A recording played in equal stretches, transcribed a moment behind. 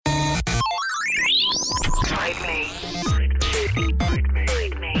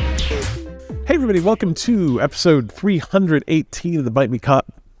everybody, welcome to episode 318 of the Bite Me Podcast.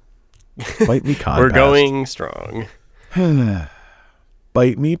 We're going strong.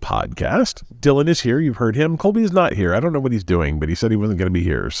 Bite Me Podcast. Dylan is here. You've heard him. Colby is not here. I don't know what he's doing, but he said he wasn't going to be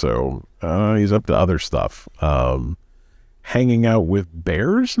here, so he's up to other stuff. Hanging out with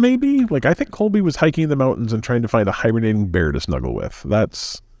bears, maybe? Like, I think Colby was hiking in the mountains and trying to find a hibernating bear to snuggle with.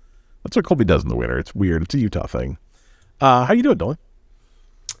 That's what Colby does in the winter. It's weird. It's a Utah thing. How you doing, Dylan?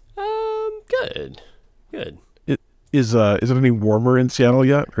 Good. Is it any warmer in Seattle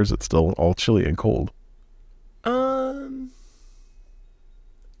yet, or is it still all chilly and cold? The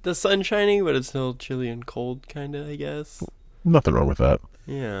sun's shining, but it's still chilly and cold, kind of, I guess. Nothing wrong with that.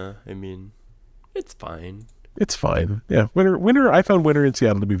 Yeah, I mean, it's fine. It's fine. Yeah, winter. I found winter in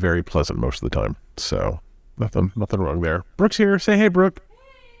Seattle to be very pleasant most of the time. So nothing wrong there. Brooke's here. Say hey, Brooke.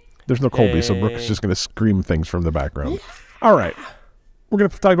 There's no Colby, so Brooke's just going to scream things from the background. All right. We're going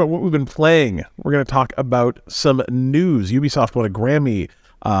to talk about what we've been playing. We're going to talk about some news. Ubisoft won a Grammy.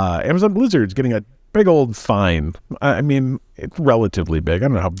 Amazon Blizzard's getting a big old fine. I mean, it's relatively big. I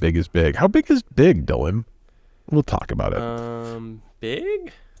don't know how big is big. How big is big, Dylan? We'll talk about it.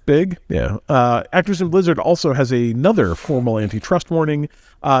 Big? Big? Yeah. Activision Blizzard also has another formal antitrust warning.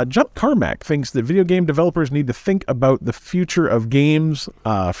 John Carmack thinks that video game developers need to think about the future of games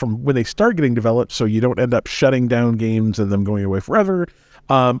from when they start getting developed so you don't end up shutting down games and them going away forever.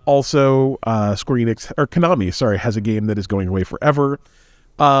 Also, Konami, has a game that is going away forever.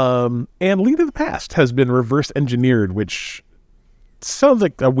 And Link to the Past has been reverse engineered, which sounds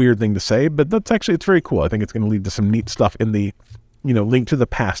like a weird thing to say, but it's very cool. I think it's going to lead to some neat stuff in the Link to the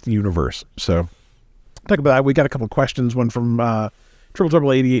Past universe. So talk about that. We got a couple of questions, one from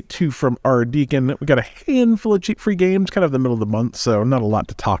Triple 88, two from R. Deacon. We got a handful of cheap free games, kind of the middle of the month, so not a lot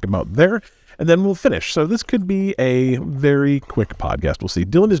to talk about there. And then we'll finish. So this could be a very quick podcast. We'll see.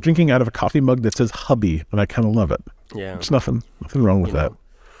 Dylan is drinking out of a coffee mug that says hubby, and I kind of love it. Yeah. There's nothing wrong with that.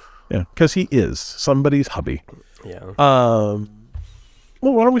 Yeah, because he is somebody's hubby. Yeah.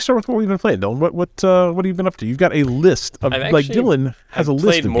 Well, why don't we start with what we've been playing, Dylan? What have you been up to? You've got a list of, Dylan has a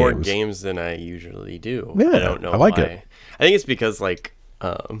list of games. I've played more games than I usually do. Yeah, I don't know I like why. it. I think it's because,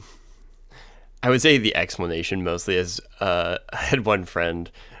 I would say the explanation mostly is, I had one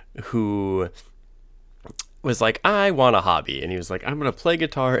friend who was like, I want a hobby. And he was like, I'm going to play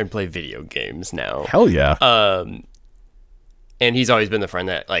guitar and play video games now. Hell yeah. And he's always been the friend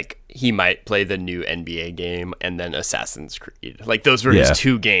that, he might play the new NBA game and then Assassin's Creed. Those were his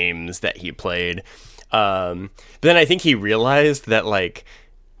two games that he played. But then I think he realized that,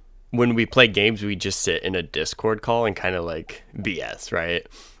 when we play games, we just sit in a Discord call and kind of, BS, right?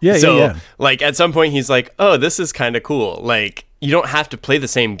 Yeah, so, at some point, he's like, oh, this is kind of cool. You don't have to play the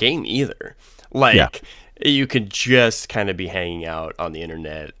same game either. You could just kind of be hanging out on the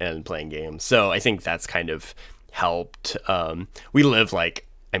internet and playing games. So I think that's kind of helped. We live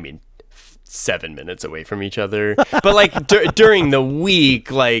 7 minutes away from each other, but during the week,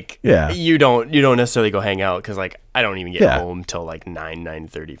 you don't necessarily go hang out because I don't even get home till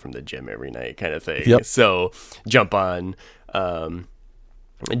 9:30 from the gym every night, kind of thing. Yep. So jump in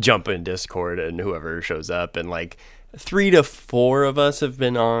Discord and whoever shows up, and 3 to 4 of us have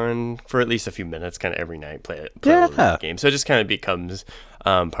been on for at least a few minutes, kind of every night, play a little game. So it just kind of becomes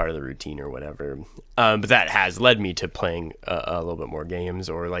part of the routine or whatever. But that has led me to playing a little bit more games,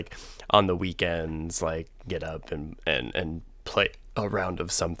 or on the weekends, get up and play a round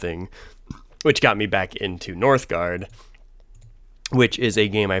of something, which got me back into Northgard, which is a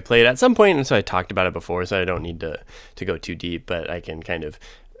game I played at some point, and so I talked about it before, so I don't need to go too deep, but I can kind of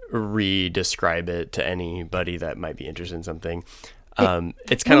re-describe it to anybody that might be interested in something.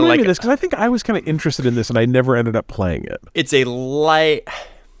 It's kind of like this, because I think I was kind of interested in this and I never ended up playing it. It's a light,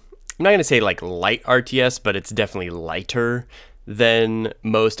 I'm not going to say light RTS, but it's definitely lighter than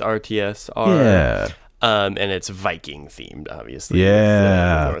most RTS are. Yeah. And it's Viking themed, obviously.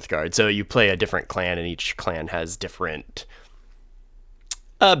 Yeah. With Northgard. So you play a different clan, and each clan has different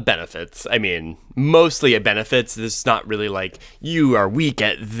benefits. I mean, mostly benefits. This is not really you are weak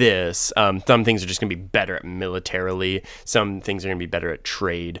at this. Some things are just going to be better at militarily. Some things are going to be better at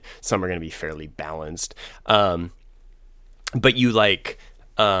trade. Some are going to be fairly balanced. But you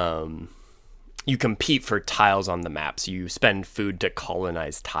you compete for tiles on the map. So you spend food to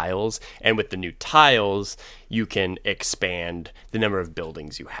colonize tiles, and with the new tiles, you can expand the number of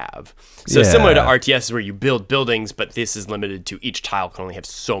buildings you have. So similar to RTS, where you build buildings, but this is limited to each tile can only have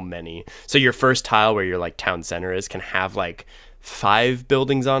so many. So your first tile, where your town center is, can have 5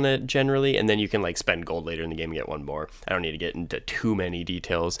 buildings on it generally, and then you can like spend gold later in the game and get one more. I don't need to get into too many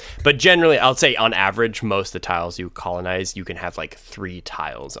details, but generally I'll say on average most of the tiles you colonize you can have like 3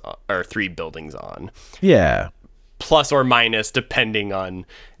 tiles or 3 buildings on. Yeah. Plus or minus depending on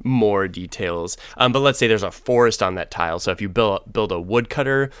more details. But let's say there's a forest on that tile. So if you build a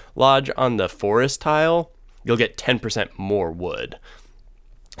woodcutter lodge on the forest tile, you'll get 10% more wood.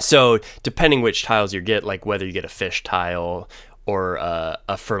 So depending which tiles you get, like whether you get a fish tile or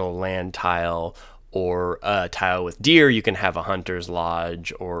a fertile land tile or a tile with deer, you can have a hunter's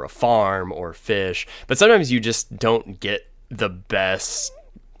lodge or a farm or fish. But sometimes you just don't get the best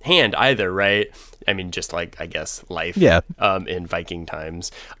hand either, right? I mean, just like, I guess, life in Viking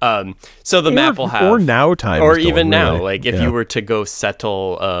times. So the map will have... Or now times. Or even now. Really. Like, if you were to go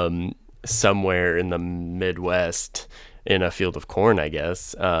settle somewhere in the Midwest in a field of corn, I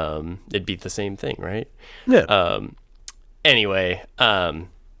guess, it'd be the same thing, right? Yeah. Anyway, and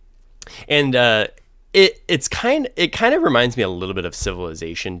it kind of reminds me a little bit of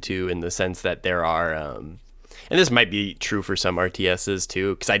Civilization too, in the sense that there are, and this might be true for some RTSs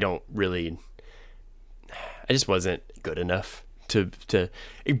too, because I just wasn't good enough to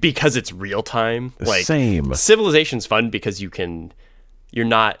because it's real time. Like, same. Civilization's fun because you're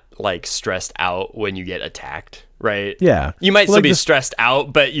not like stressed out when you get attacked, right? Yeah. You might still be stressed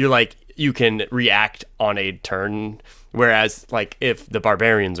out, but you're like, you can react on a turn. Whereas, like, if the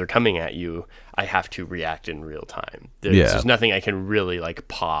barbarians are coming at you, I have to react in real time. There's nothing I can really, like,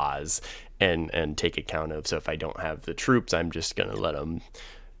 pause and take account of. So if I don't have the troops, I'm just going to let them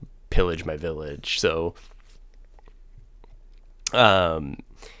pillage my village. So,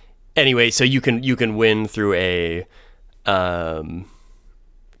 anyway, so you can win through a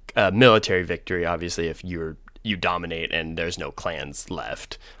military victory, obviously, if you dominate and there's no clans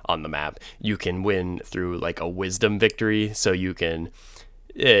left on the map. You can win through like a wisdom victory, so you can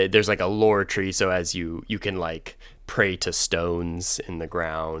there's like a lore tree, so as you can like pray to stones in the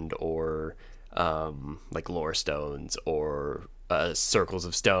ground, or like lore stones, or circles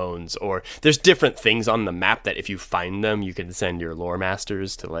of stones, or there's different things on the map that if you find them you can send your lore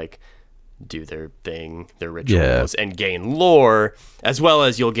masters to like do their thing, their rituals, and gain lore, as well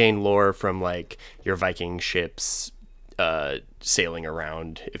as you'll gain lore from like your Viking ships sailing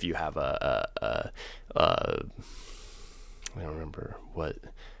around. If you have I don't remember what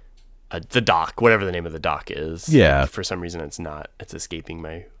the dock, whatever the name of the dock is. Yeah. For some reason it's escaping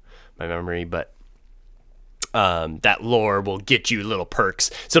my memory, but that lore will get you little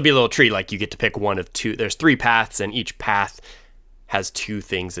perks. So it'll be a little tree, like you get to pick one of 2. There's 3 paths, and each path has 2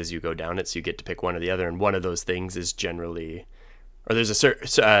 things as you go down it, so you get to pick one or the other, and one of those things is generally, or there's a certain,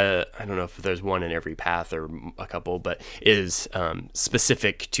 I don't know if there's one in every path or a couple, but is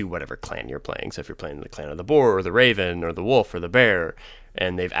specific to whatever clan you're playing. So if you're playing the clan of the boar or the raven or the wolf or the bear,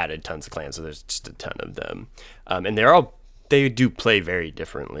 and they've added tons of clans, so there's just a ton of them, and they do play very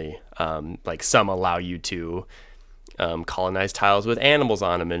differently. Like some allow you to colonize tiles with animals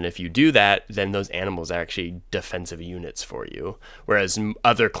on them, and if you do that, then those animals are actually defensive units for you, whereas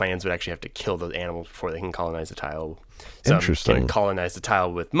other clans would actually have to kill those animals before they can colonize the tile. Some can colonize the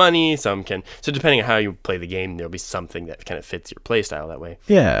tile with money, some can, so depending on how you play the game, there'll be something that kind of fits your play style that way.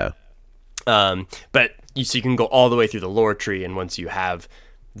 But so you can go all the way through the lore tree, and once you have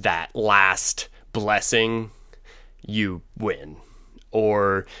that last blessing, you win.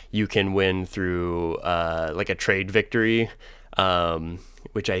 Or you can win through like a trade victory,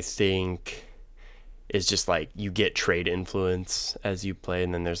 which I think is just like you get trade influence as you play,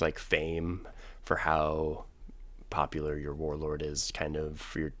 and then there's like fame for how popular your warlord is, kind of,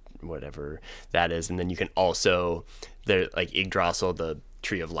 for your whatever that is. And then you can also, there like Yggdrasil, the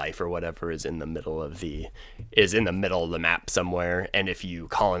tree of life or whatever, is in the middle of the map somewhere, and if you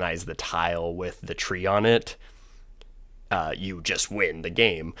colonize the tile with the tree on it, you just win the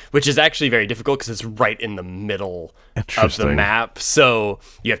game, which is actually very difficult because it's right in the middle of the map. So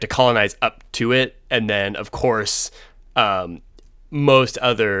you have to colonize up to it. And then, of course, most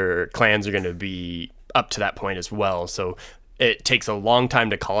other clans are going to be up to that point as well. So it takes a long time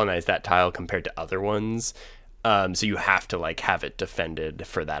to colonize that tile compared to other ones. So you have to like have it defended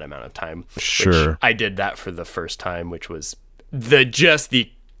for that amount of time. Sure. I did that for the first time, which was the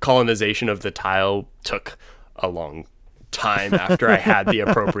colonization of the tile took a long time after I had the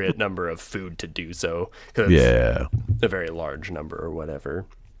appropriate number of food to do so, because it's a very large number or whatever.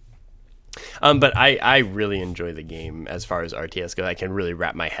 But I really enjoy the game as far as RTS goes. I can really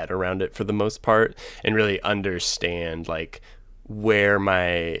wrap my head around it for the most part and really understand like where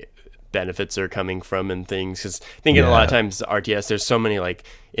my benefits are coming from and things, because I think a lot of times RTS, there's so many like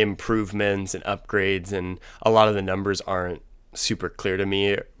improvements and upgrades, and a lot of the numbers aren't super clear to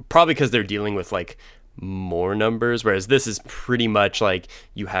me, probably because they're dealing with like more numbers, whereas this is pretty much like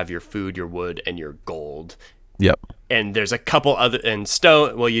you have your food, your wood, and your gold. Yep. And there's a couple other, and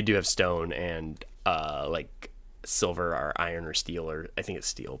stone, well, you do have stone and like silver or iron or steel, or I think it's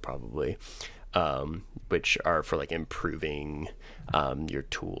steel probably, which are for like improving your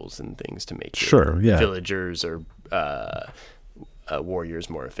tools and things to make your villagers or warriors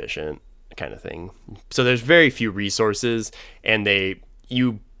more efficient, kind of thing. So there's very few resources, and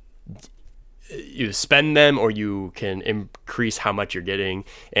you spend them or you can increase how much you're getting.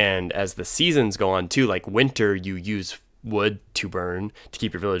 And as the seasons go on too, like winter, you use wood to burn to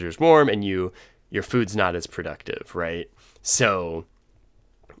keep your villagers warm, and your food's not as productive, right? So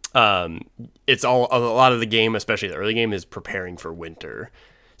it's a lot of the game, especially the early game, is preparing for winter.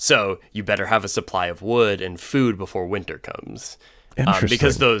 So you better have a supply of wood and food before winter comes.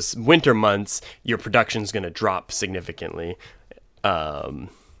 Because those winter months, your production's going to drop significantly.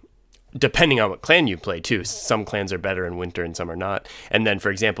 Depending on what clan you play too. Some clans are better in winter and some are not. And then, for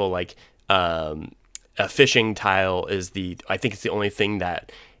example, like a fishing tile I think it's the only thing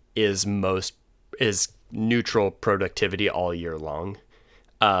that is neutral productivity all year long.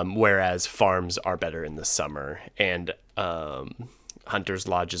 Whereas farms are better in the summer, and hunters'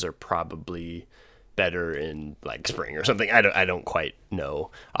 lodges are probably better in like spring or something. I don't quite know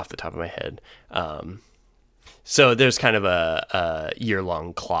off the top of my head. So there's kind of a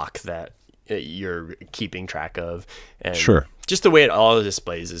year-long clock that you're keeping track of, and just the way it all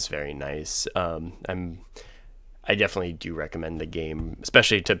displays is very nice. I definitely do recommend the game,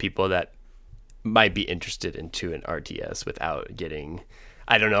 especially to people that might be interested into an RTS without getting,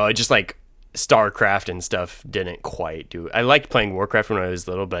 I don't know, just like StarCraft and stuff didn't quite do. I liked playing Warcraft when I was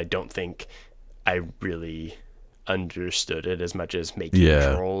little, but I don't think I really understood it as much as making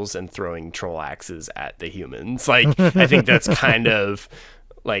trolls and throwing troll axes at the humans. Like, I think that's kind of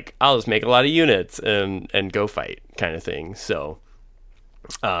like, I'll just make a lot of units and go fight kind of thing. So,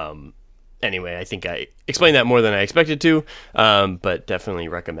 anyway, I think I explained that more than I expected to, but definitely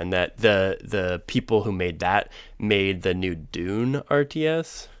recommend that. The people who made that made the new Dune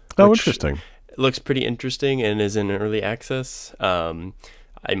RTS. Oh, interesting. Looks pretty interesting and is in early access.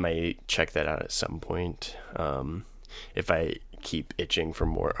 I might check that out at some point if I keep itching for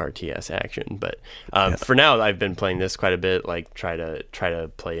more RTS action. But for now, I've been playing this quite a bit. Like try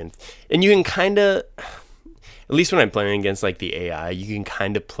to play and you can kind of, at least when I'm playing against like the AI, you can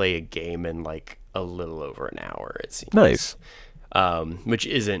kind of play a game in like a little over an hour. It seems nice, which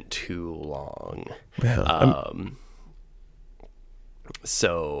isn't too long. Yeah,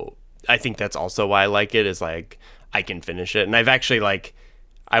 so I think that's also why I like it, is like I can finish it, and I've actually like.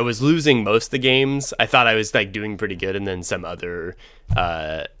 I was losing most of the games. I thought I was like doing pretty good, and then some other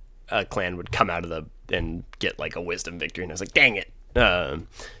clan would come out of and get like a wisdom victory, and I was like, dang it.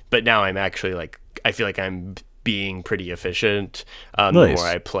 But now I'm actually like, I feel like I'm being pretty efficient the more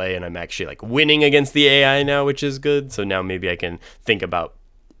I play, and I'm actually like winning against the AI now, which is good. So now maybe I can think about,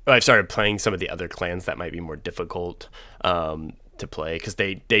 I've started playing some of the other clans that might be more difficult to play, because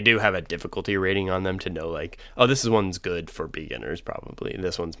they do have a difficulty rating on them to know like, oh, this one's good for beginners probably, and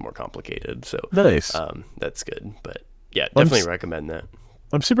this one's more complicated. So nice. That's good. But yeah, definitely recommend that.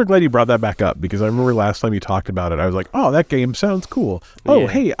 I'm super glad you brought that back up, because I remember last time you talked about it, I was like, oh, that game sounds cool. Oh,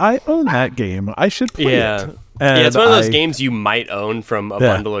 hey, I own that game. I should play it. And it's one of those games you might own from a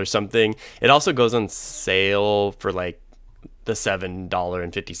bundle or something. It also goes on sale for like the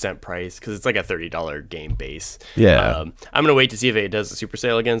 $7.50 price, because it's like a $30 game base. I'm gonna wait to see if it does a super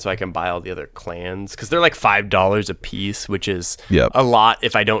sale again, so I can buy all the other clans, because they're like $5 a piece, which is a lot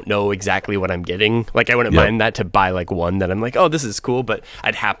if I don't know exactly what I'm getting. Like I wouldn't mind that to buy like one that I'm like, oh, this is cool, but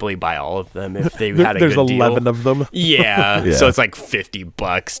I'd happily buy all of them if they had a good deal. There's 11 of them. So it's like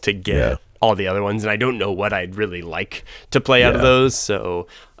 $50 to get all the other ones, and I don't know what I'd really like to play out of those, so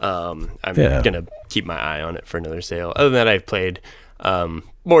I'm gonna keep my eye on it for another sale. Other than that, I've played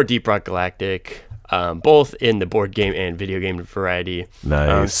more Deep Rock Galactic, both in the board game and video game variety.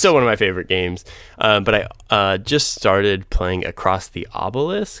 Nice. Still one of my favorite games. But I just started playing Across the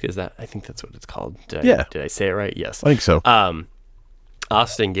Obelisk. I think that's what it's called. Did I say it right? Yes. I think so.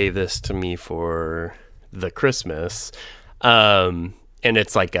 Austin gave this to me for the Christmas. And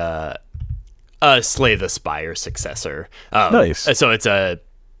it's like a Slay the Spire successor. Nice. So it's a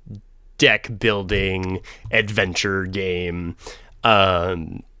deck building adventure game.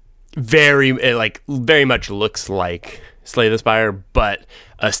 Very much looks like Slay the Spire, but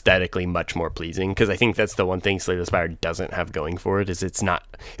aesthetically much more pleasing, because I think that's the one thing Slay the Spire doesn't have going for it, is it's not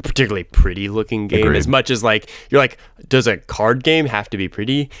a particularly pretty looking game. Agreed. As much as like you're like, does a card game have to be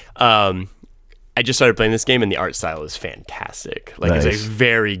pretty? I just started playing this game, and the art style is fantastic. Like, nice. It's a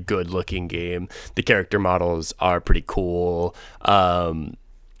very good-looking game. The character models are pretty cool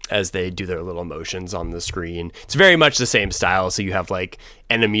as they do their little motions on the screen. It's very much the same style, so you have, like,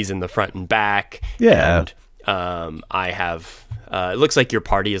 enemies in the front and back. Yeah. And I have... it looks like your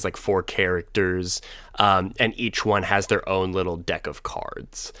party is, like, 4 characters, and each one has their own little deck of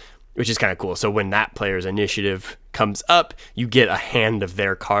cards, which is kind of cool. So when that player's initiative comes up, you get a hand of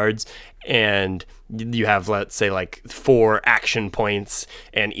their cards, and you have, let's say, like 4 action points,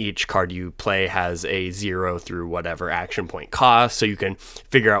 and each card you play has a 0 through whatever action point cost, so you can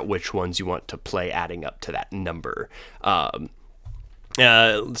figure out which ones you want to play adding up to that number. So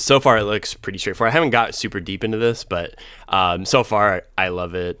far it looks pretty straightforward. I haven't got super deep into this, but so far I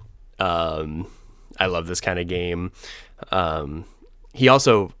love it. I love this kind of game. He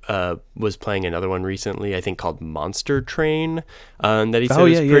also was playing another one recently, I think called Monster Train, that he said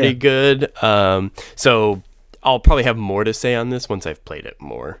is pretty good. So I'll probably have more to say on this once I've played it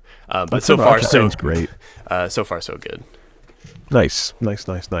more. But so far, so great. So far, so good. Nice.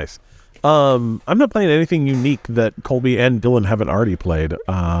 I'm not playing anything unique that Colby and Dylan haven't already played.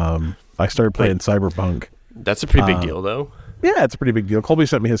 I started playing Cyberpunk. That's a pretty big deal, though. Yeah, it's a pretty big deal. Colby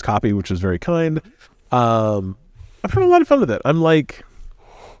sent me his copy, which was very kind. I've had a lot of fun with it. I'm like,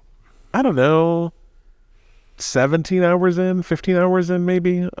 I don't know, 17 hours in, 15 hours in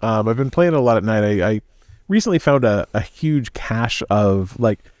maybe. I've been playing it a lot at night. I recently found a huge cache of,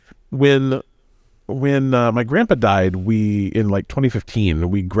 like, when my grandpa died, in like 2015,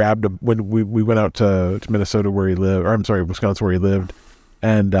 we grabbed when we went out to Minnesota where he lived, or I'm sorry, Wisconsin where he lived,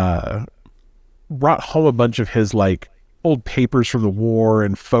 and brought home a bunch of his like old papers from the war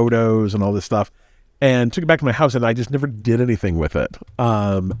and photos and all this stuff, and took it back to my house, and I just never did anything with it.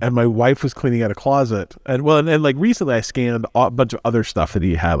 And my wife was cleaning out a closet, and like recently I scanned a bunch of other stuff that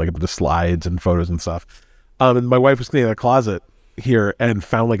he had, like a bunch of slides and photos and stuff. And my wife was cleaning out a closet here and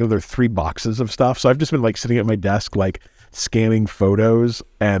found like another 3 boxes of stuff. So I've just been like sitting at my desk, like scanning photos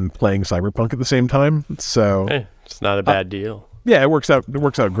and playing Cyberpunk at the same time. So hey, it's not a bad deal. Yeah, it works out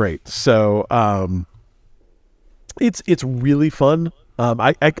great. So it's really fun.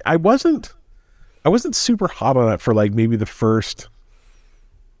 I wasn't super hot on it for like maybe the first,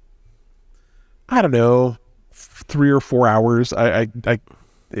 I don't know, 3 or 4 hours.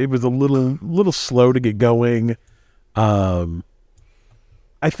 It was a little slow to get going.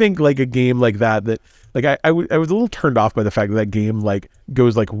 I think like a game like that like I was a little turned off by the fact that game like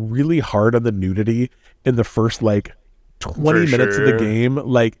goes like really hard on the nudity in the first like 20 minutes of the game.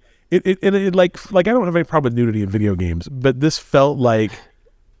 Like it like I don't have any problem with nudity in video games, but this felt like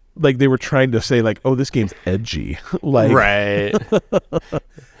they were trying to say like, oh, this game's edgy. Like, right.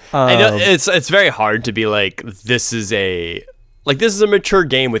 I know it's very hard to be like, this is a mature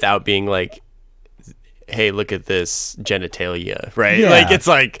game without being like, hey, look at this genitalia, right? Yeah. Like, it's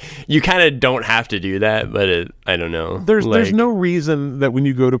like, you kind of don't have to do that, but I don't know. There's no reason that when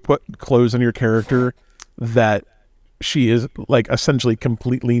you go to put clothes on your character that she is like essentially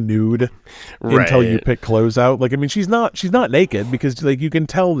completely nude until you pick clothes out. Like, I mean, she's not naked because like you can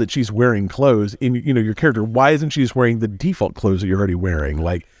tell that she's wearing clothes in, you know, your character. Why isn't she just wearing the default clothes that you're already wearing?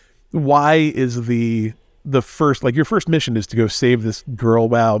 Like, why is the first, like your first mission is to go save this girl?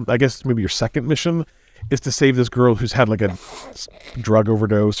 Well, I guess maybe your second mission is to save this girl who's had like a drug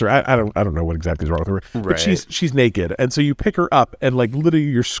overdose, or I don't know what exactly is wrong with her, but she's naked, and so you pick her up, and like literally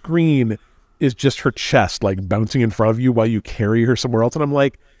your screen is just her chest like bouncing in front of you while you carry her somewhere else, and I'm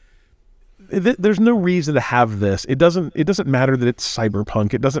like, there's no reason to have this. It doesn't matter that it's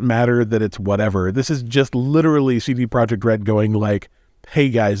Cyberpunk. It doesn't matter that it's whatever. This is just literally CD Projekt Red going like, hey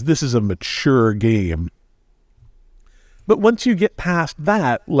guys, this is a mature game. But once you get past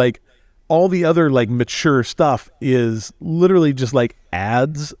that, like, all the other like mature stuff is literally just like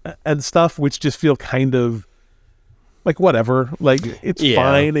ads and stuff, which just feel kind of like whatever. Like, it's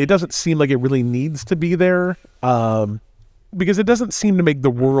fine. It doesn't seem like it really needs to be there, because it doesn't seem to make the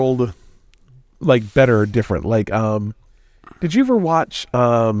world like better or different. Like, did you ever watch?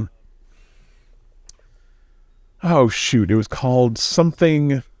 Oh shoot! It was called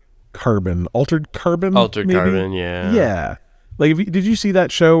something Carbon, Altered Carbon. Altered maybe? Carbon, yeah. Yeah. Like, did you see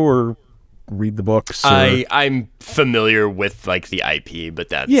that show or read the books? I'm familiar with like the IP, but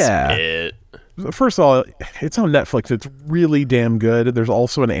that's it. First of all, it's on Netflix. It's really damn good. There's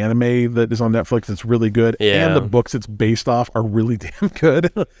also an anime that is on Netflix that's really good, and the books it's based off are really damn good.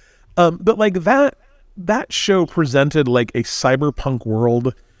 But like that show presented like a cyberpunk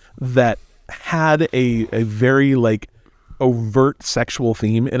world that had a very like overt sexual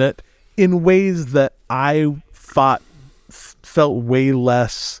theme in it in ways that I thought felt way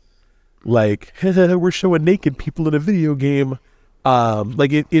less like we're showing naked people in a video game.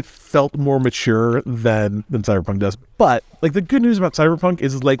 Like it felt more mature than Cyberpunk does. But like the good news about Cyberpunk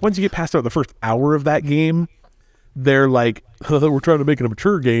is like once you get past about the first hour of that game, they're like, we're trying to make it a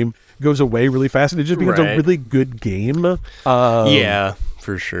mature game, goes away really fast, and it just becomes a really good game. Yeah,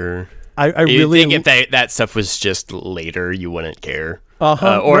 for sure. I really think if that stuff was just later, you wouldn't care.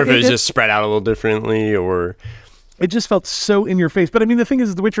 Or if it was just spread out a little differently, or... It just felt so in your face. But I mean, the thing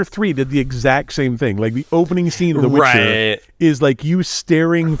is, The Witcher 3 did the exact same thing. Like the opening scene of The Witcher is like you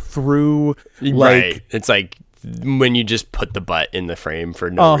staring through, like... Right. It's like when you just put the butt in the frame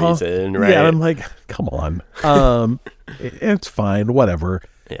for no reason, right? Yeah, I'm like, come on. It's fine, whatever.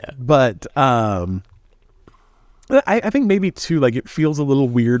 Yeah. But I think maybe too, like it feels a little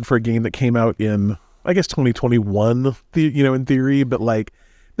weird for a game that came out in, I guess, 2021, in theory, but like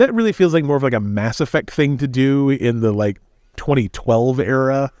that really feels like more of like a Mass Effect thing to do in the like 2012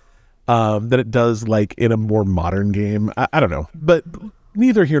 era than it does like in a more modern game. I don't know, but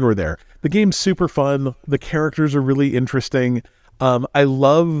neither here nor there. The game's super fun. The characters are really interesting. I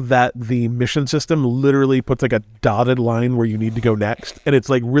love that the mission system literally puts like a dotted line where you need to go next. And it's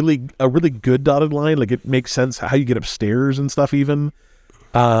like a really good dotted line. Like it makes sense how you get upstairs and stuff even.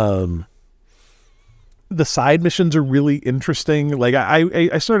 The side missions are really interesting. Like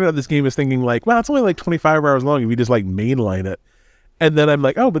I started out this game as thinking like, wow, it's only like 25 hours long if you just like mainline it. And then I'm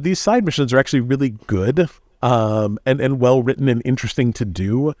like, oh, but these side missions are actually really good. And well written and interesting to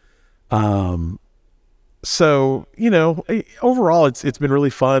do. So, overall it's been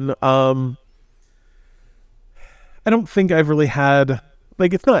really fun. I don't think I've really had,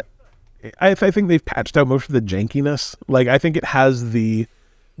 like, it's not, I think they've patched out most of the jankiness. Like, I think it has the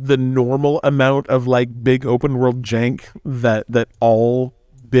normal amount of like big open world jank that all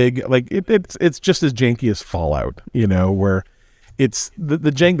big, like it's just as janky as Fallout, where it's the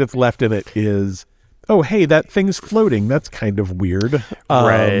jank that's left in it is, oh, hey, that thing's floating. That's kind of weird.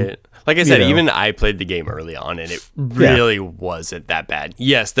 Right. Like I said, even I played the game early on, and it really wasn't that bad.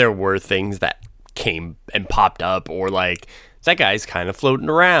 Yes, there were things that came and popped up, or like, that guy's kind of floating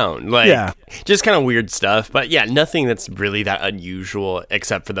around. Like, just kind of weird stuff. But yeah, nothing that's really that unusual,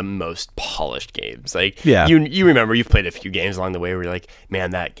 except for the most polished games. Like, you remember, you've played a few games along the way where you're like, man,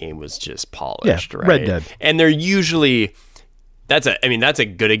 that game was just polished, right? Red Dead. And they're usually... That's a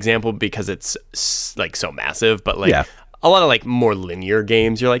good example because it's like so massive, but like a lot of like more linear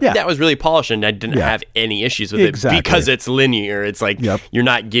games, you're like, that was really polished and I didn't have any issues with it because it's linear. It's like you're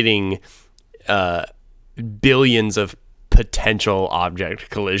not getting billions of potential object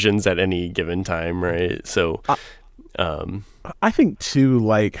collisions at any given time, right? So I think too,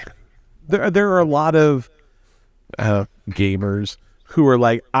 like there are a lot of gamers who are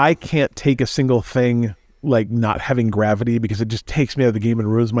like, I can't take a single thing like not having gravity because it just takes me out of the game and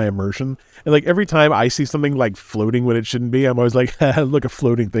ruins my immersion. And like every time I see something like floating when it shouldn't be, I'm always like, look, a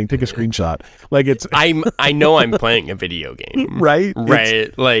floating thing, take a screenshot. Like it's I know I'm playing a video game. Right?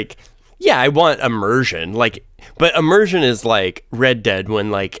 Like, yeah, I want immersion. Like, but immersion is like Red Dead when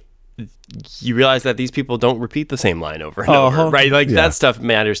like you realize that these people don't repeat the same line over and over, right? Like that stuff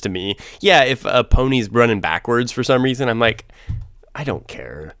matters to me. Yeah, if a pony's running backwards for some reason, I'm like, I don't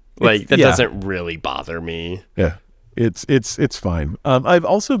care. Like, that doesn't really bother me. Yeah, it's fine. I've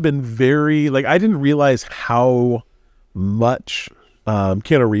also been very, like, I didn't realize how much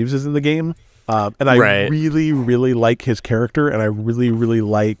Keanu Reeves is in the game. And I really, really like his character, and I really, really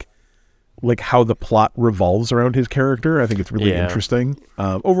like how the plot revolves around his character. I think it's really interesting.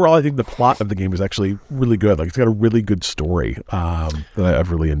 Overall, I think the plot of the game is actually really good. Like, it's got a really good story that I've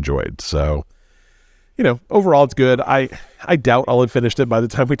really enjoyed. So... overall it's good. I doubt I'll have finished it by the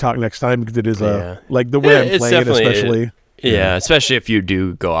time we talk next time because it is like the way I'm playing it, especially. Especially if you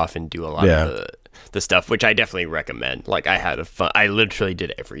do go off and do a lot of the stuff, which I definitely recommend. Like I had I literally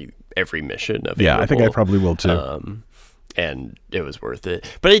did every mission of it. Yeah, I think I probably will too. And it was worth it.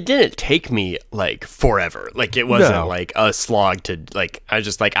 But it didn't take me like forever. Like it wasn't like a slog to like, I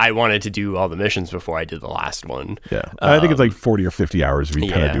just like, I wanted to do all the missions before I did the last one. Yeah. I think it's like 40 or 50 hours if you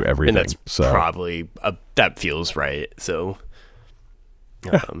kind of do everything. And that's probably, that feels right. So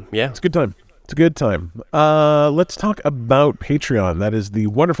it's a good time. It's a good time. Let's talk about Patreon. That is the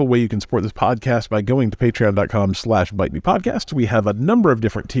wonderful way you can support this podcast by going to patreon.com/BiteMePodcast. We have a number of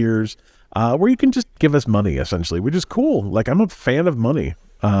different tiers where you can just give us money, essentially, which is cool. Like, I'm a fan of money.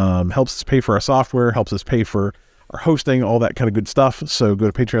 Helps us pay for our software, helps us pay for our hosting, all that kind of good stuff. So go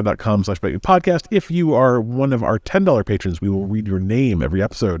to patreon.com/BiteMePodcast. If you are one of our $10 patrons, we will read your name every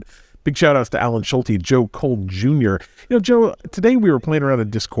episode. Big shout outs to Alan Schulte, Joe Cole Jr. Joe, today we were playing around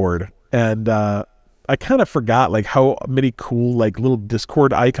in Discord, and I I kind of forgot like how many cool like little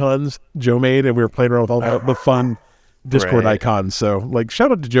Discord icons Joe made, and we were playing around with all the fun Discord icons. So like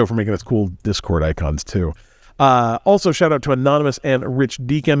shout out to Joe for making us cool Discord icons too. Also shout out to Anonymous and Rich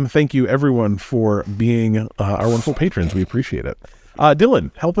Deacon. Thank you everyone for being our wonderful patrons. We appreciate it.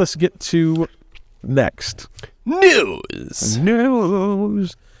 Dylan, help us get to next. News.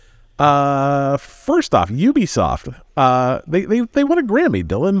 First off, Ubisoft. They won a Grammy,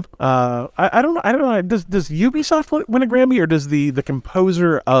 Dylan. I don't know. Does Ubisoft win a Grammy, or does the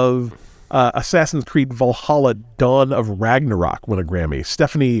composer of Assassin's Creed Valhalla: Dawn of Ragnarok win a Grammy?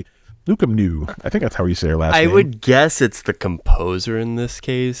 Stephanie Lukamnu. I think that's how you say her last name. I would guess it's the composer in this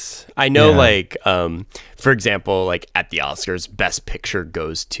case. I know, like, for example, like at the Oscars, Best Picture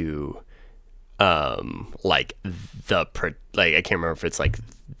goes to, like I can't remember if it's like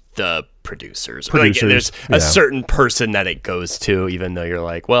the producers. Like, there's a certain person that it goes to, even though you're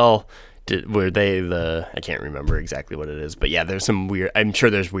like, well, were they I can't remember exactly what it is, but yeah, there's some weird. I'm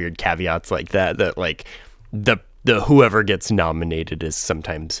sure there's weird caveats like that like the whoever gets nominated is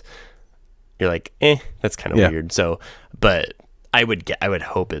sometimes. You're like, that's kind of weird. So, but I would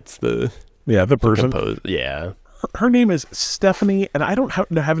hope it's the person. Her name is Stephanie, and I don't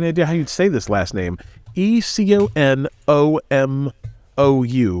have any idea how you'd say this last name. Economou.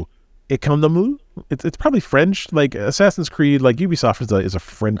 Economou. It's probably French. Like Assassin's Creed, like Ubisoft is a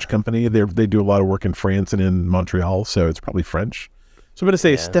French company. They do a lot of work in France and in Montreal, so it's probably French. So I'm gonna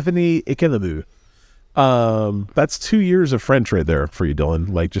say Stephanie Economou. That's 2 years of French right there for you,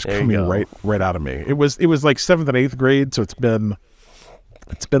 Dylan. Like just coming right out of me. It was like 7th and 8th grade, so it's been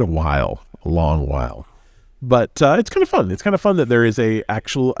a while, a long while. But it's kind of fun. It's kind of fun that there is an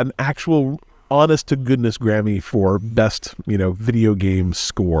actual honest to goodness Grammy for best, video game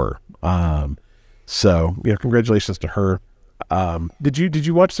score. So congratulations to her. Did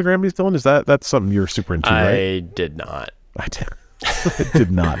you watch the Grammys, Dylan? That's something you're super into, right? I did not. I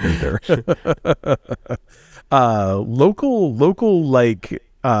did not either. Local, like,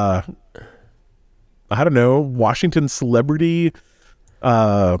 I don't know, Washington celebrity,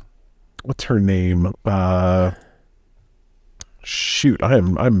 what's her name? Shoot,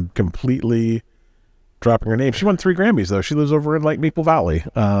 I'm completely dropping her name. She won 3 Grammys though. She lives over in like Maple Valley,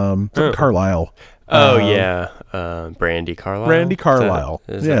 Carlisle. Brandi Carlile. Brandi Carlile.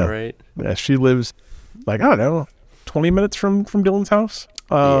 Is that right? Yeah, she lives like, I don't know, 20 minutes from Dylan's house.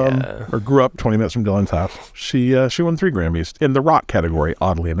 Or grew up 20 minutes from Dylan's house. She won 3 Grammys in the rock category,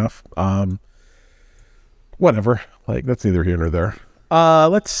 oddly enough. Whatever. Like, that's neither here nor there.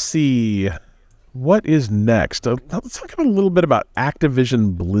 Let's see. What is next? Let's talk a little bit about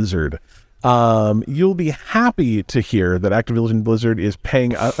Activision Blizzard. You'll be happy to hear that Activision Blizzard is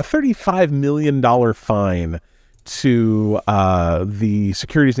paying a $35 million fine to the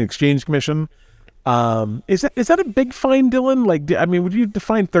Securities and Exchange Commission. Is that a big fine, Dylan? Like, would you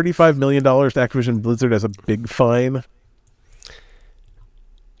define $35 million to Activision Blizzard as a big fine?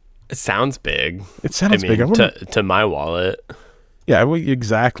 It sounds big. It sounds big. To my wallet. Yeah,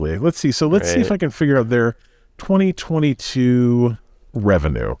 exactly. Let's see. So let's see if I can figure out their 2022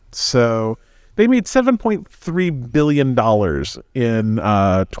 revenue. So they made $7.3 billion in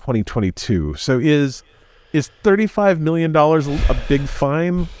 2022. So is $35 million a big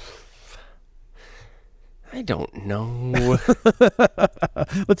fine? I don't know.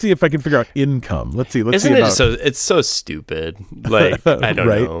 Let's see if I can figure out income. Let's see. It's so stupid. Like, I don't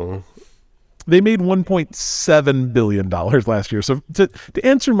know. They made $1.7 billion last year. So to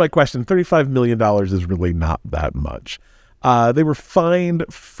answer my question, $35 million is really not that much. They were fined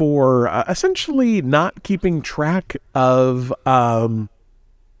for essentially not keeping track of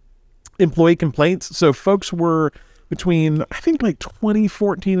employee complaints. So folks were between, I think, like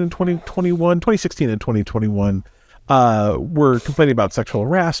 2014 and 2016 and 2021, were complaining about sexual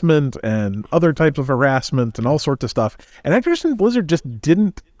harassment and other types of harassment and all sorts of stuff. And Activision Blizzard just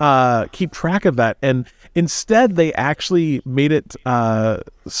didn't keep track of that. And instead, they actually made it,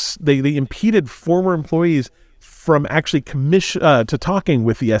 they impeded former employees from actually to talking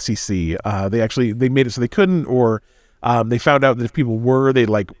with the SEC. They made it so they couldn't, or they found out that if people were, they'd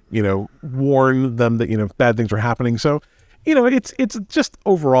warn them that, bad things were happening. So, it's just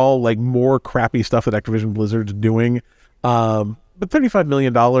overall like more crappy stuff that Activision Blizzard's doing. But $35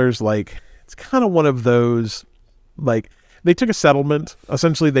 million, like, it's kind of one of those, like, they took a settlement.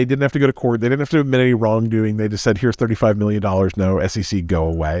 Essentially, they didn't have to go to court. They didn't have to admit any wrongdoing. They just said, here's $35 million. No, SEC, go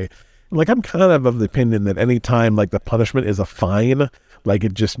away. Like, I'm kind of the opinion that anytime, like, the punishment is a fine, like,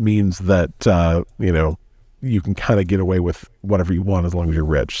 it just means that, you can kind of get away with whatever you want as long as you're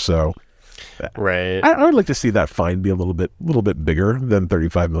rich. So, Right. I would like to see that fine be a little bit bigger than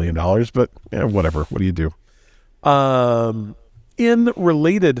 $35 million, but whatever. What do you do? In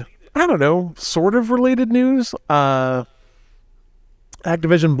related, I don't know, sort of related news, Activision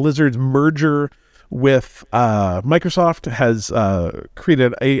Blizzard's merger with Microsoft has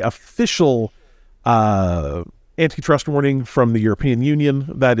created a official antitrust warning from the European Union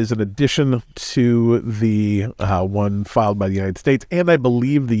that is in addition to the one filed by the United States and I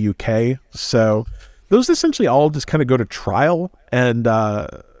believe the UK. So those essentially all just kind of go to trial, and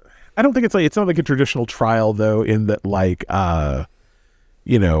I don't think it's not like a traditional trial though, in that like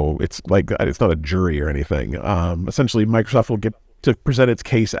it's like it's not a jury or anything. Essentially, Microsoft will get to present its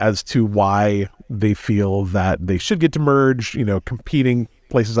case as to why they feel that they should get to merge. Competing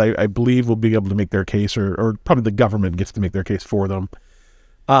places, I believe, will be able to make their case, or probably the government gets to make their case for them.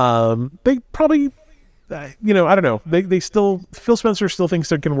 They probably, I don't know. They still, Phil Spencer still thinks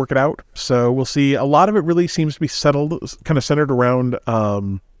they can work it out. So we'll see. A lot of it really seems to be settled, kind of centered around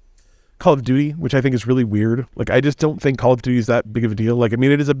Call of Duty, which I think is really weird. Like, I just don't think Call of Duty is that big of a deal. Like, I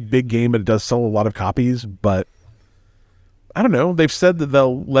mean, it is a big game and it does sell a lot of copies, but I don't know. They've said that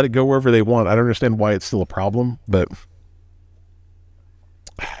they'll let it go wherever they want. I don't understand why it's still a problem, but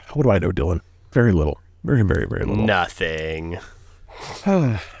what do I know, Dylan? Very little. Very, very, very little. Nothing.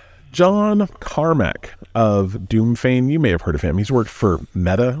 John Carmack of Doom fame. You may have heard of him. He's worked for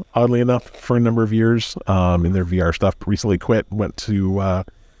Meta, oddly enough, for a number of years in their VR stuff. Recently quit, went to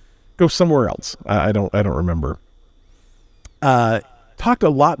go somewhere else. I don't remember. Talked a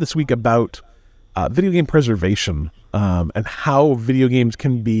lot this week about video game preservation and how video games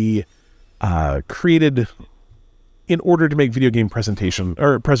can be created in order to make video game preservation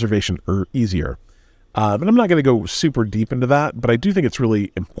easier. And I'm not going to go super deep into that, but I do think it's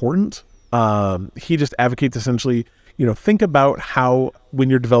really important. He just advocates essentially, think about how, when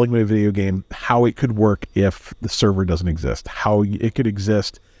you're developing a video game, how it could work if the server doesn't exist, how it could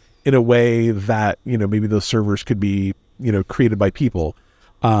exist in a way that, maybe those servers could be, created by people,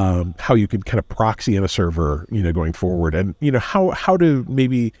 how you could kind of proxy in a server, going forward, and, how to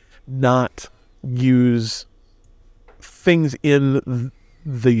maybe not use things in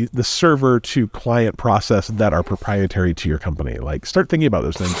the server to client process that are proprietary to your company. Like, start thinking about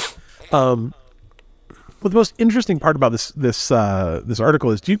those things. Well, the most interesting part about this article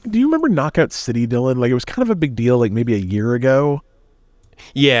is, do you remember Knockout City, Dylan? Like, it was kind of a big deal, like maybe a year ago.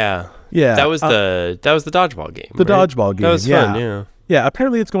 Yeah. That was the dodgeball game. The right? dodgeball game. That was fun. Yeah. Yeah.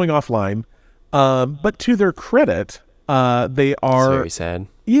 Apparently, it's going offline. But to their credit, they are. That's very sad.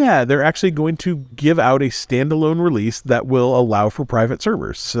 Yeah, they're actually going to give out a standalone release that will allow for private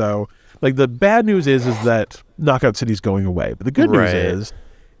servers. So, like, the bad news is that Knockout City is going away, but the good news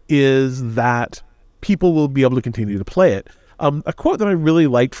is that people will be able to continue to play it. A quote that I really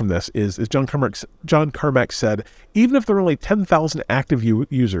liked from this is John Carmack said, "Even if there are only 10,000 active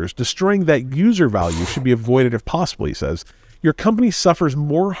users, destroying that user value should be avoided if possible," he says. "Your company suffers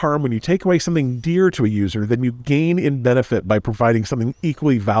more harm when you take away something dear to a user than you gain in benefit by providing something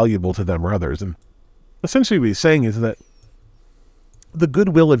equally valuable to them or others." And essentially what he's saying is that the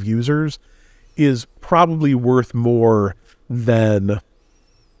goodwill of users is probably worth more than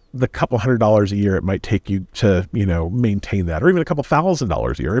the couple $100 a year it might take you to, maintain that, or even a couple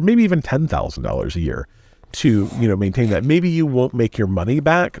 $1,000 a year, or maybe even $10,000 a year to, maintain that. Maybe you won't make your money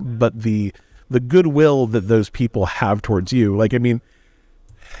back, but the goodwill that those people have towards you, like, I mean,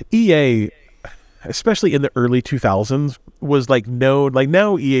 EA, especially in the early 2000s, was like known, like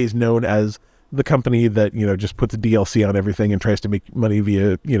now EA is known as the company that, just puts a DLC on everything and tries to make money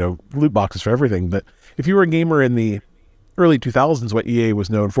via, loot boxes for everything. But if you were a gamer in the early 2000s, what EA was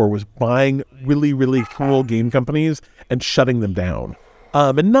known for was buying really, really cool game companies and shutting them down.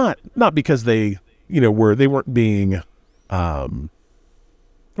 And not because they, weren't being, there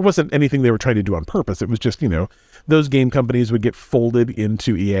wasn't anything they were trying to do on purpose. It was just, those game companies would get folded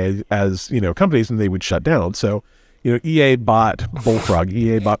into EA as, companies, and they would shut down. So, EA bought Bullfrog,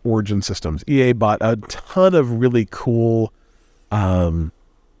 EA bought Origin Systems, EA bought a ton of really cool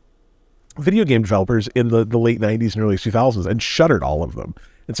video game developers in the late 90s and early 2000s and shuttered all of them.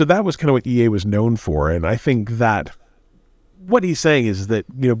 And so that was kind of what EA was known for. And I think that what he's saying is that,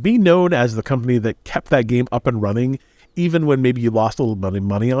 be known as the company that kept that game up and running, even when maybe you lost a little bit of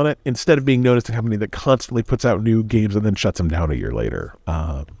money on it, instead of being known as the company that constantly puts out new games and then shuts them down a year later.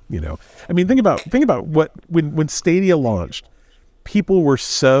 I mean, think about what, when Stadia launched, people were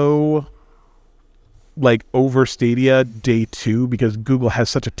so like over Stadia day 2 because Google has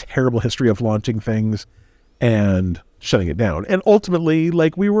such a terrible history of launching things and shutting it down. And ultimately,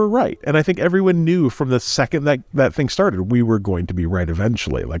 like, we were right. And I think everyone knew from the second that thing started, we were going to be right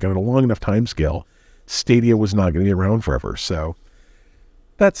eventually. Like, on a long enough time scale, Stadia was not going to be around forever. So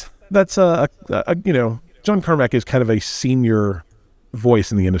that's you know, John Carmack is kind of a senior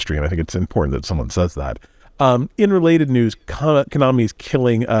voice in the industry, and I think it's important that someone says that. In related news, Konami is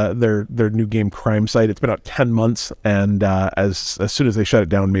killing their new game Crime Site. It's been out 10 months, and as soon as they shut it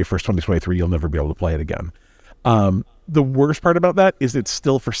down May 1st, 2023, you'll never be able to play it again. The worst part about that is it's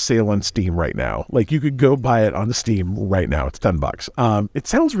still for sale on Steam right now. Like, you could go buy it on Steam right now. It's $10. It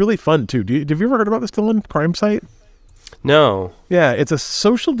sounds really fun too. Have you ever heard about this, Dylan? Crime Site? No. Yeah, it's a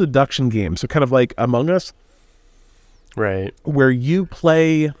social deduction game. So kind of like Among Us. Right. Where you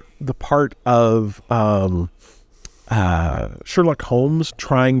play the part of Sherlock Holmes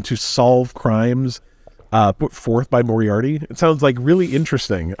trying to solve crimes put forth by Moriarty. It sounds like really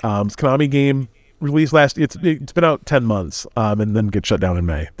interesting. It's a Konami game released it's been out 10 months and then get shut down in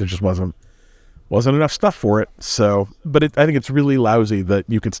May. There just wasn't enough stuff for it. So, but I think it's really lousy that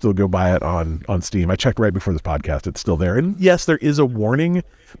you could still go buy it on Steam. I checked right before this podcast. It's still there. And yes, there is a warning,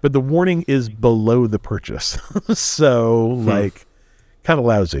 but the warning is below the purchase. So like kind of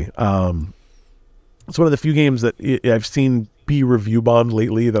lousy. It's one of the few games that I've seen be review bombed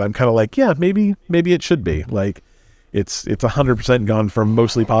lately that I'm kind of like, yeah, maybe it should be. Like, it's 100% gone from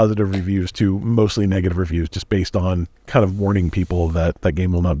mostly positive reviews to mostly negative reviews, just based on kind of warning people that that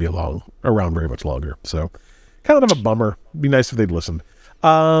game will not be around very much longer. So kind of a bummer. It'd be nice if they'd listen.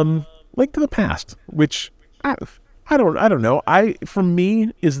 Link to the Past, which I don't know. For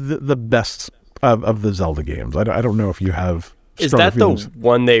me is the best of the Zelda games. I don't know if you have. Is that feelings. The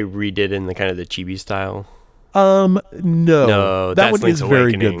one they redid in the kind of the chibi style? No, that one Link's is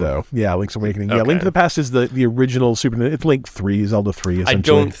very Awakening. good though. Yeah, Link's Awakening. Okay. Yeah, Link to the Past is the original Super. It's Link 3, Zelda 3. I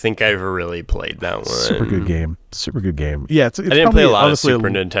don't think I've really played that one. Super good game. Yeah, it's I didn't play a lot of Super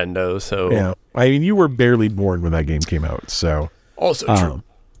Nintendo, so yeah. I mean, you were barely born when that game came out, so also true.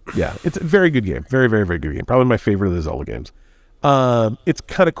 Yeah, it's a very good game. Very, very, very good game. Probably my favorite of the Zelda games. It's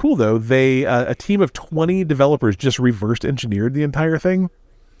kind of cool though. They a team of 20 developers just reverse engineered the entire thing,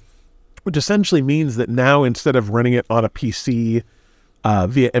 which essentially means that now instead of running it on a PC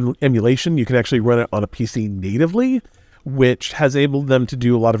via emulation, you can actually run it on a PC natively, which has enabled them to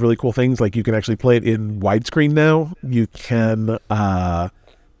do a lot of really cool things. Like, you can actually play it in widescreen now. You can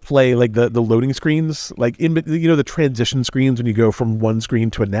play like the loading screens, like the transition screens when you go from one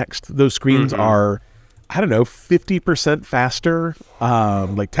screen to a next. Those screens are, I don't know, 50% faster,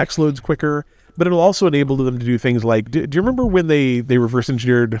 like text loads quicker. But it'll also enable them to do things like, do you remember when they reverse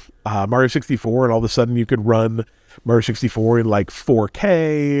engineered Mario 64 and all of a sudden you could run Mario 64 in like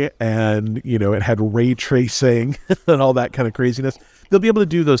 4K and, it had ray tracing and all that kind of craziness? They'll be able to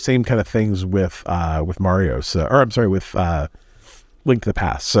do those same kind of things with Mario. With Link to the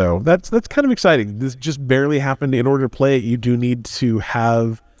Past. So that's kind of exciting. This just barely happened. In order to play it, you do need to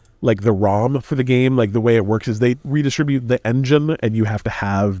have like the ROM for the game. Like, the way it works is they redistribute the engine and you have to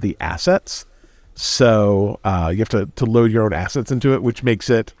have the assets. So you have to load your own assets into it, which makes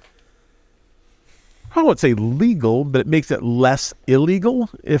it, I won't say legal, but it makes it less illegal,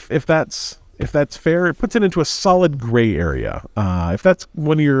 if that's fair. It puts it into a solid gray area. If that's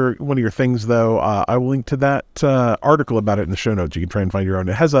one of your things, though, I will link to that article about it in the show notes. You can try and find your own.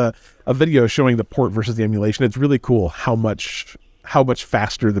 It has a video showing the port versus the emulation. It's really cool how much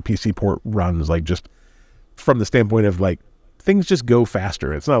faster the PC port runs, like, just from the standpoint of, like, things just go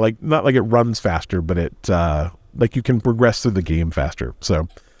faster. It's not like it runs faster, but it like you can progress through the game faster. So,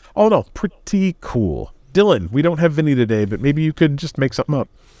 all in all, pretty cool. Dylan, we don't have Vinny today, but maybe you could just make something up.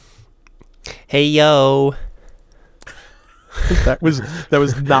 Hey yo. That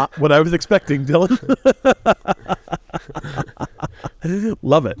was not what I was expecting, Dylan.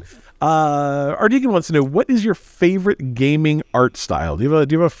 Love it. Ardegan wants to know, what is your favorite gaming art style? Do you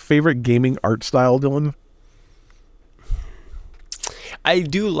have a favorite gaming art style, Dylan? I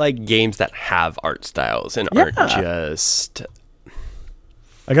do like games that have art styles and aren't just...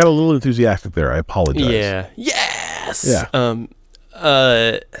 I got a little enthusiastic there. I apologize. Yeah. Yes!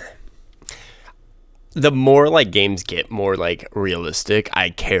 Yeah. The more, like, games get more, like, realistic, I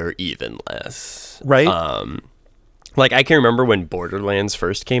care even less. Right? Like, I can remember when Borderlands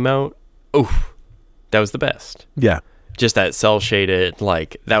first came out. Oof. That was the best. Yeah. Just that cel-shaded,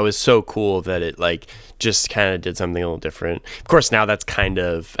 like, that was so cool that it, like, just kind of did something a little different. Of course, now that's kind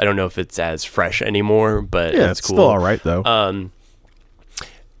of, I don't know if it's as fresh anymore, but yeah, it's cool. Still all right, though.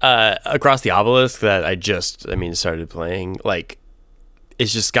 Across the Obelisk that I started playing, like,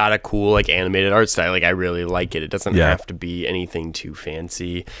 it's just got a cool like animated art style. Like I really like it. It doesn't have to be anything too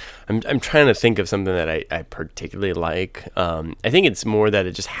fancy. I'm trying to think of something that I particularly like. I think it's more that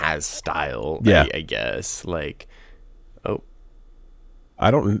it just has style. Yeah. I guess like. I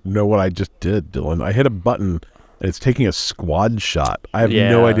don't know what I just did, Dylan. I hit a button and it's taking a squad shot. I have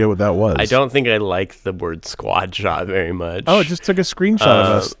no idea what that was. I don't think I like the word squad shot very much. Oh, it just took a screenshot of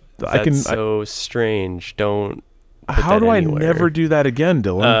us. That's so strange. Don't. How do I never do that again,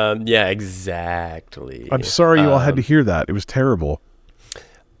 Dylan? Yeah, exactly. I'm sorry you all had to hear that. It was terrible.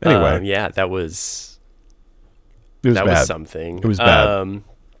 Anyway. Yeah, that was bad. Something. It was bad.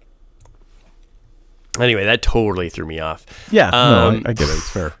 Anyway, that totally threw me off. Yeah, no, I get it. It's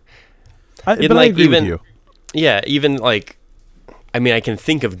fair. But I agree with you. Yeah, even like, I mean, I can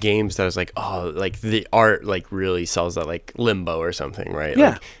think of games that I was like, oh, like the art like really sells that, like Limbo or something, right?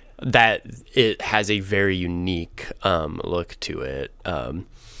 Yeah. Like, that it has a very unique look to it. And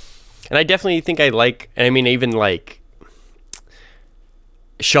I definitely think I like, I mean, even like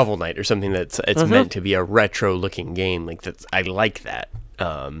Shovel Knight or something that's meant to be a retro looking game. Like that's, I like that.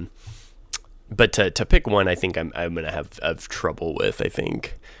 But to pick one, I think I'm gonna have trouble with. I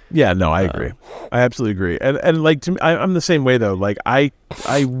think. Yeah, no, I agree. I absolutely agree. And like to me, I'm the same way though. Like I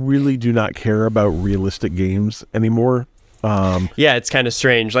really do not care about realistic games anymore. Yeah, it's kind of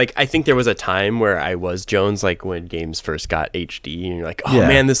strange. Like I think there was a time where I was Jones, like when games first got HD, and you're like, oh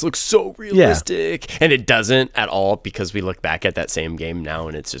man, this looks so realistic, and it doesn't at all because we look back at that same game now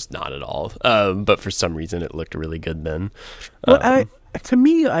and it's just not at all. But for some reason, it looked really good then. Well, to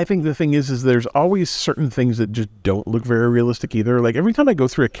me, I think the thing is there's always certain things that just don't look very realistic either. Like every time I go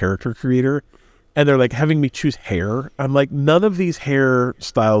through a character creator and they're like having me choose hair, I'm like, none of these hair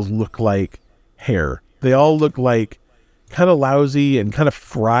styles look like hair. They all look like kind of lousy and kind of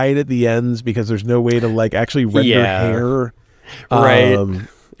fried at the ends because there's no way to like actually render hair. Right.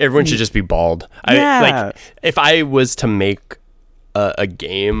 Everyone should just be bald. Like if I was to make a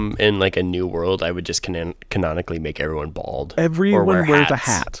game in like a new world, I would just canonically make everyone bald. Everyone wears a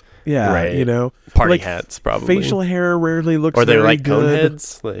hat. Yeah, right. You know, party like hats probably. Facial hair rarely looks or they're very like good. Cone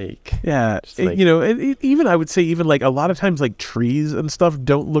heads. Like like, you know, even I would say even like a lot of times like trees and stuff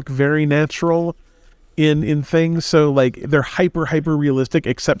don't look very natural in things. So like they're hyper realistic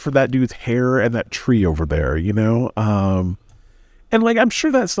except for that dude's hair and that tree over there. You know, and like I'm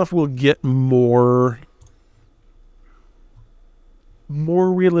sure that stuff will get more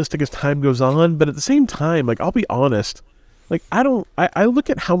realistic as time goes on, but at the same time, like I'll be honest, like I look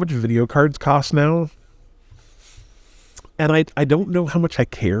at how much video cards cost now and I don't know how much I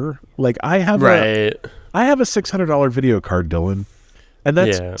care. Like I have a $600 video card, Dylan, and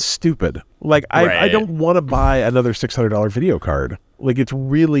that's stupid. Like I don't want to buy another $600 video card. Like it's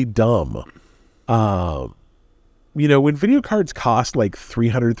really dumb. You know, when video cards cost like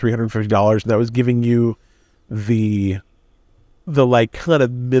 $350, and that was giving you the like kind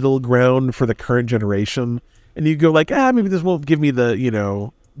of middle ground for the current generation, and you go like, maybe this won't give me the, you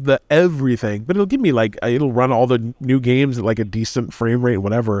know, the everything, but it'll give me like, it'll run all the new games at like a decent frame rate,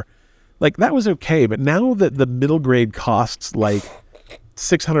 whatever. Like that was okay. But now that the middle grade costs like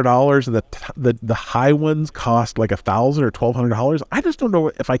 $600 and the high ones cost like $1,000 or $1,200, I just don't know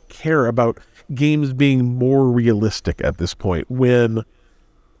if I care about games being more realistic at this point when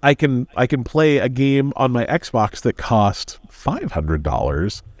I can play a game on my Xbox that cost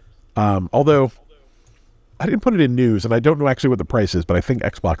 $500. Although I didn't put it in news, and I don't know actually what the price is, but I think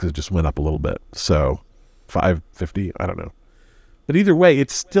Xbox has just went up a little bit. So $550, I don't know. But either way,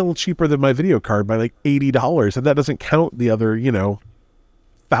 it's still cheaper than my video card by like $80, and that doesn't count the other, you know,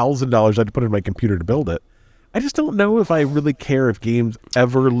 $1,000 I had to put in my computer to build it. I just don't know if I really care if games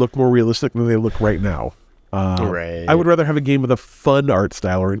ever look more realistic than they look right now. Right. I would rather have a game with a fun art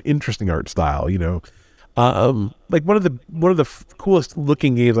style or an interesting art style, you know. Like one of the coolest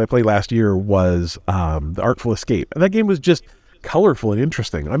looking games I played last year was The Artful Escape, and that game was just colorful and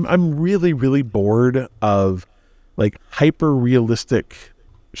interesting. I'm really bored of like hyper realistic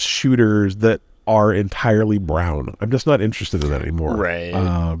shooters that are entirely brown. I'm just not interested in that anymore. Right.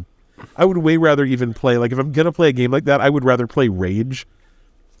 I would way rather even play, like if I'm gonna play a game like that, I would rather play Rage.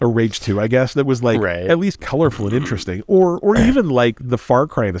 Or Rage 2, I guess, that was like at least colorful and interesting. Or even like the Far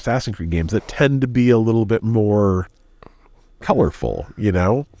Cry and Assassin's Creed games that tend to be a little bit more colorful, you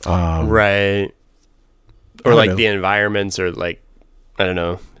know? Right. Or like the environments are like, I don't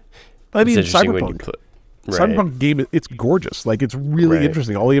know. I mean, Cyberpunk game, it's gorgeous. Like it's really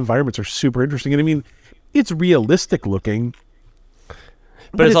interesting. All the environments are super interesting. And I mean, it's realistic looking.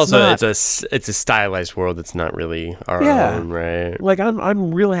 But it's also not, it's a stylized world. It's not really our own, right? Like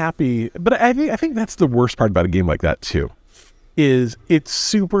I'm real happy, but I think that's the worst part about a game like that too. is it's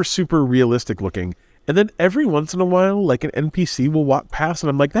super, super realistic looking. And then every once in a while, like an NPC will walk past and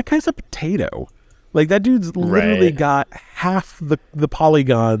I'm like, that guy's a potato. Like that dude's literally got half the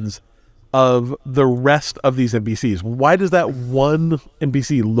polygons of the rest of these NPCs. Why does that one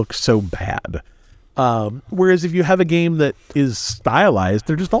NPC look so bad? Whereas if you have a game that is stylized,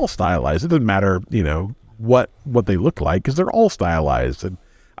 they're just all stylized. It doesn't matter, what they look like because they're all stylized. And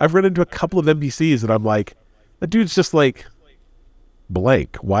I've run into a couple of NPCs that I'm like, that dude's just like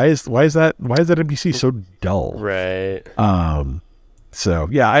blank. Why is that NPC so dull? Right. So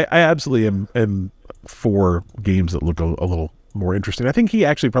yeah, I absolutely am for games that look a little more interesting. I think he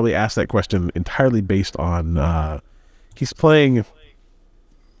actually probably asked that question entirely based on he's playing.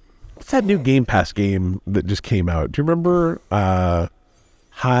 What's that new Game Pass game that just came out? Do you remember?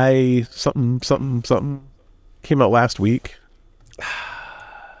 Hi something came out last week.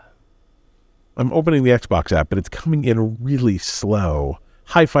 I'm opening the Xbox app, but it's coming in really slow.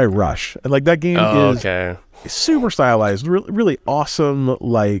 Hi-Fi Rush, and like that game is super stylized, really awesome,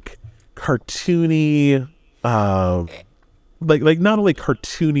 like cartoony, like not only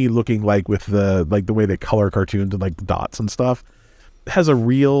cartoony looking, like with the way they color cartoons and like dots and stuff. Has a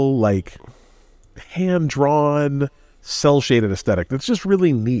real like hand-drawn cel-shaded aesthetic that's just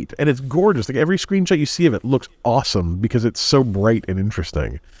really neat, and it's gorgeous. Like every screenshot you see of it looks awesome because it's so bright and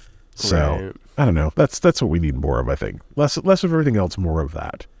interesting. So right. I don't know, that's what we need more of. I think less of everything else, more of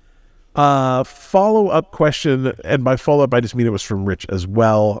that. Follow-up question, and by follow-up I just mean it was from Rich as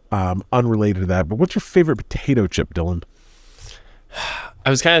well, unrelated to that, but what's your favorite potato chip, Dylan? I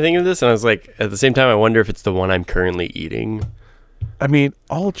was kind of thinking of this and I was like, at the same time I wonder if it's the one I'm currently eating. I mean,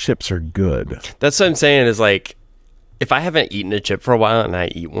 all chips are good. That's what I'm saying is like, if I haven't eaten a chip for a while and I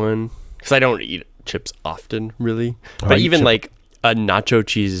eat one, because I don't eat chips often, really. But even like a nacho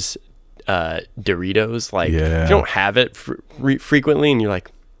cheese Doritos, like if you don't have it frequently and you're like,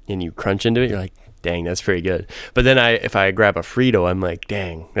 and you crunch into it, you're like, dang, that's pretty good. But then if I grab a Frito, I'm like,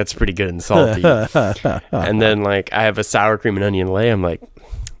 dang, that's pretty good and salty. And then like I have a sour cream and onion lay, I'm like,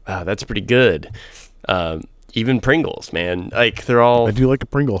 wow, that's pretty good. Even Pringles, man, like they're all. I do like a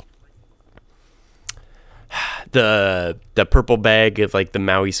Pringle. The purple bag of like the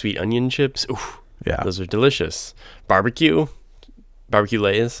Maui sweet onion chips. Ooh, yeah, those are delicious. Barbecue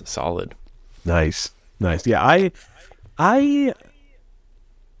Lay's solid. Nice. Yeah, I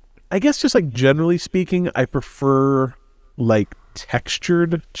guess just like generally speaking, I prefer like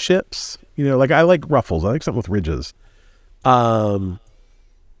textured chips. Like I like Ruffles. I like something with ridges.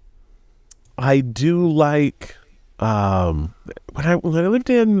 I do like when I lived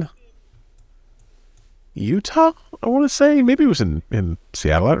in Utah, I want to say, maybe it was in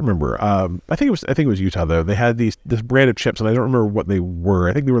Seattle. I don't remember. I think it was Utah though. They had this brand of chips, and I don't remember what they were.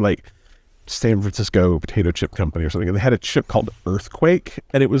 I think they were like San Francisco potato chip company or something. And they had a chip called Earthquake,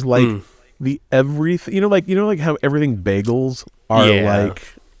 and it was like the everything. Like how everything bagels are like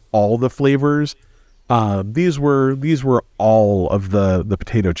all the flavors. These were all of the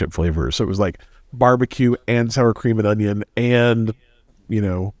potato chip flavors. So it was like barbecue and sour cream and onion and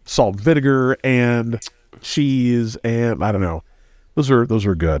salt, vinegar, and cheese, and I don't know. Those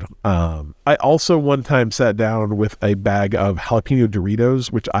are good. I also one time sat down with a bag of jalapeno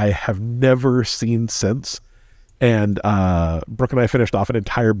Doritos, which I have never seen since. And Brooke and I finished off an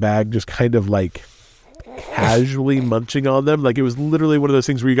entire bag, just kind of like casually munching on them. Like it was literally one of those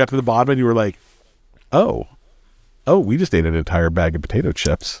things where you got to the bottom and you were like, oh, we just ate an entire bag of potato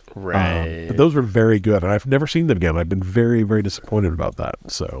chips. Right. But those were very good, and I've never seen them again. I've been very, very disappointed about that.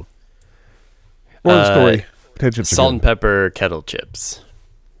 So, moral of the story: potato chips. Salt and pepper kettle chips.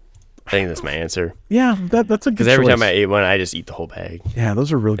 I think that's my answer. Yeah, that's a good. Because every time I eat one, I just eat the whole bag. Yeah,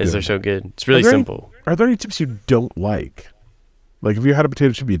 those are really good. They're so good. It's really simple. Are there any chips you don't like? Like, if you had a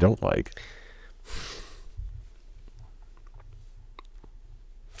potato chip you don't like?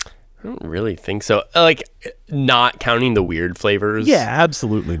 I don't really think so. Like, not counting the weird flavors. Yeah,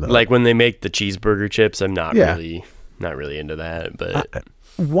 absolutely not. Like when they make the cheeseburger chips, I'm not really into that. But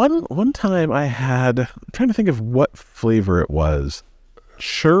one time I had, I'm trying to think of what flavor it was.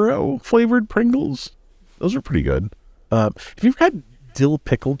 Churro flavored Pringles. Those are pretty good. Have you ever had dill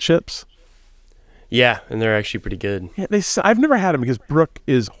pickle chips? Yeah, and they're actually pretty good. Yeah, I've never had them because Brooke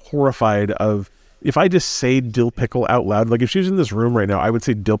is horrified of. If I just say dill pickle out loud, like if she was in this room right now, I would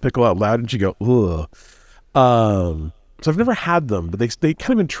say dill pickle out loud and she'd go, ugh. So I've never had them, but they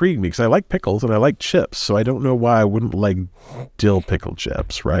kind of intrigue me because I like pickles and I like chips. So I don't know why I wouldn't like dill pickle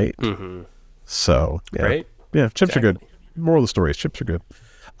chips, right? Mm-hmm. So, yeah. Right? Yeah, chips are good. Moral of the story is chips are good.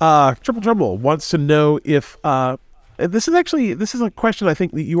 Triple Trouble wants to know if, this is a question I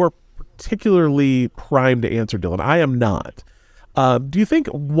think that you are particularly primed to answer, Dylan. I am not. Do you think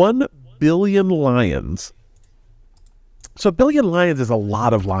 1 billion lions? So 1 billion lions is a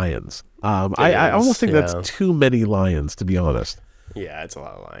lot of lions. I almost think that's too many lions, to be honest. Yeah, it's a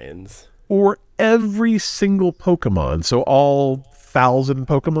lot of lions. Or every single Pokemon, so all 1,000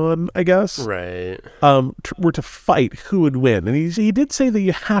 Pokemon, I guess. Right. Were to fight, who would win? And he did say that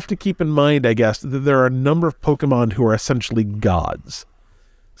you have to keep in mind, I guess, that there are a number of Pokemon who are essentially gods.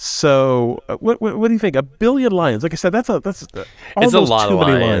 So, what do you think? 1 billion lions? Like I said, that's almost it's a lot too of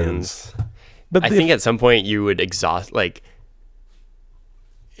many lions. But I think at some point you would exhaust.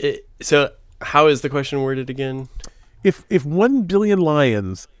 So, how is the question worded again? If 1 billion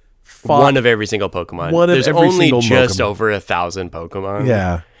lions fought one of every single Pokemon, there's only just over 1,000 Pokemon.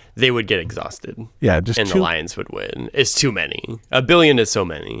 Yeah, they would get exhausted. Yeah, and the lions would win. It's too many. 1 billion is so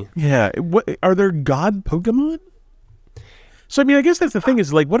many. Yeah, are there god Pokemon? So I mean, I guess that's the thing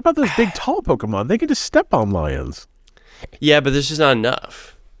is what about those big tall Pokemon? They can just step on lions. Yeah, but there's just not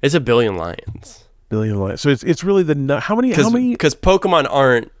enough. It's 1 billion lions. Billion lions. So it's really how many? Because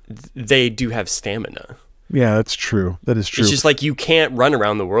Pokemon they do have stamina. Yeah, that's true. That is true. It's just you can't run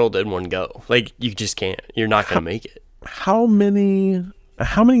around the world in one go. You just can't. You're not going to make it. How many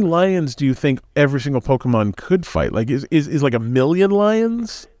lions do you think every single Pokemon could fight? Is 1 million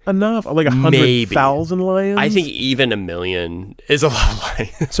lions enough? 100,000 lions? I think even 1 million is a lot of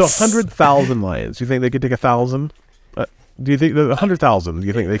lions. So 100,000 lions. Do you think they could take 1,000? Do you think 100,000? Do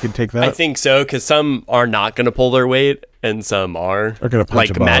you think they could take that? I think so, because some are not going to pull their weight, and some are going to punch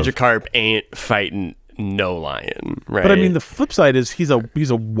above. Magikarp ain't fighting no lion, right? But I mean, the flip side is he's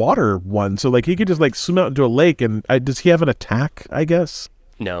a water one, so he could just swim out into a lake. And does he have an attack? I guess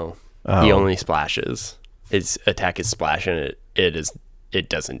no. He only splashes. His attack is splash, and it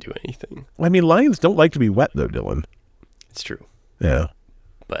doesn't do anything. I mean, lions don't like to be wet, though, Dylan. It's true. Yeah,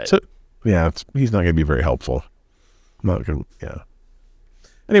 but he's not going to be very helpful. Not going. Yeah.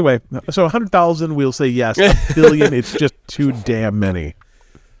 Anyway, so 100,000, we'll say yes. 1 billion, it's just too damn many.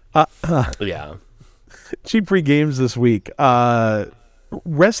 Yeah. Cheap free games this week.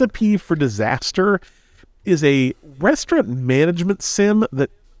 Recipe for Disaster is a restaurant management sim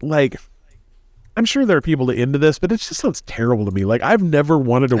that, I'm sure there are people that are into this, but it just sounds terrible to me. I've never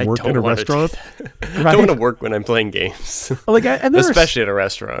wanted to work in a restaurant. I don't want to work when I'm playing games. Especially at a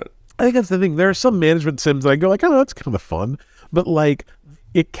restaurant. I think that's the thing. There are some management sims that I go that's kind of fun. But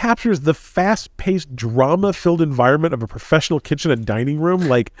it captures the fast-paced, drama-filled environment of a professional kitchen and dining room.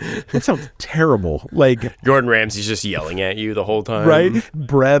 That sounds terrible. Gordon Ramsay's just yelling at you the whole time. Right?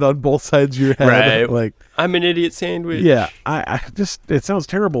 Bread on both sides of your head. Right. I'm an idiot sandwich. Yeah. I just, it sounds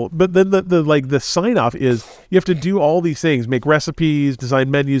terrible. But then the sign-off is you have to do all these things, make recipes,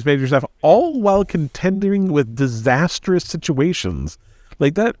 design menus, manage your stuff, all while contending with disastrous situations.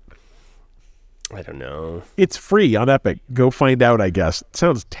 That... I don't know. It's free on Epic. Go find out, I guess. It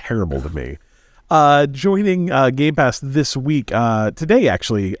sounds terrible to me. Joining Game Pass this week, today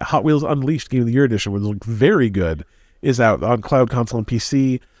actually, Hot Wheels Unleashed Game of the Year Edition, which looks very good, is out on cloud, console, and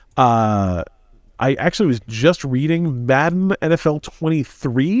PC. I actually was just reading Madden NFL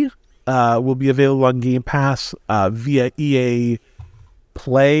 23 will be available on Game Pass via EA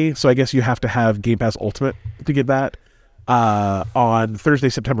Play. So I guess you have to have Game Pass Ultimate to get that. On Thursday,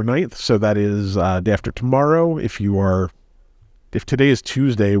 September 9th. So that is day after tomorrow. If today is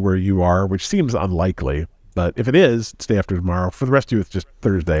Tuesday where you are, which seems unlikely, but if it is, it's day after tomorrow. For the rest of you, it's just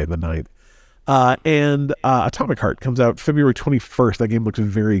Thursday the 9th. And Atomic Heart comes out February 21st. That game looks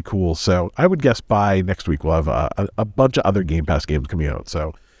very cool. So I would guess by next week we'll have a bunch of other Game Pass games coming out.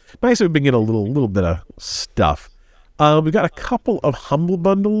 So nice if we can get a little bit of stuff. We've got a couple of Humble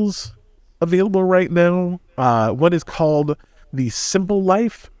Bundles available right now. One is called The Simple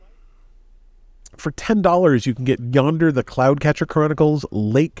Life. For $10, you can get Yonder, the Cloudcatcher Chronicles,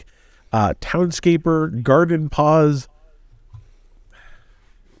 Lake, Townscaper, Garden Paws,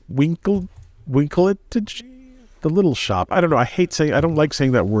 Winkletage, The Little Shop. I don't know. I don't like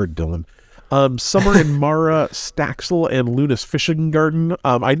saying that word, Dylan. Summer and Mara, Staxel, and Luna's Fishing Garden.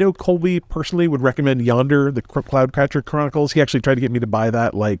 I know Colby personally would recommend Yonder, the Cloudcatcher Chronicles. He actually tried to get me to buy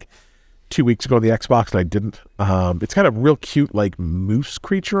that 2 weeks ago on the Xbox, and I didn't. It's kind of real cute, moose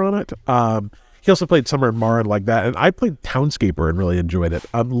creature on it. He also played Summer and Mara and that, and I played Townscaper and really enjoyed it.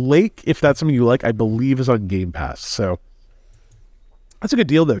 Lake, if that's something you like, I believe is on Game Pass, so that's a good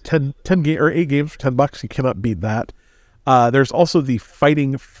deal though. 8 games for $10. You cannot beat that. There's also the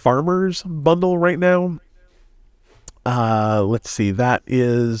Fighting Farmers bundle right now. Let's see, that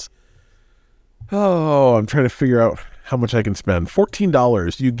is... I'm trying to figure out how much I can spend.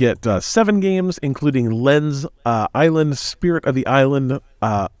 $14. You get 7 games, including Lens Island, Spirit of the Island,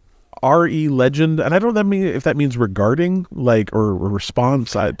 RE Legend, and I don't know if that means regarding, like, or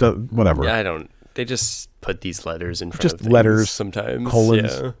response, whatever. Yeah, they just put these letters in front just of things letters, sometimes.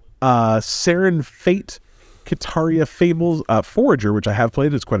 colons. Yeah. Saren Fate, Kitaria Fables, Forager, which I have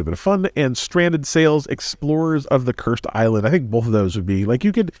played, it's quite a bit of fun, and Stranded Sails, Explorers of the Cursed Island. I think both of those would be, like,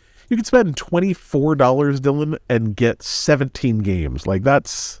 you could spend $24, Dylan, and get 17 games. Like,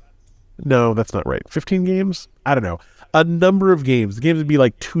 that's not right. 15 games? I don't know. A number of games. The games would be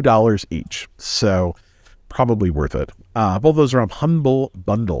like $2 each. So, probably worth it. Both of those are on Humble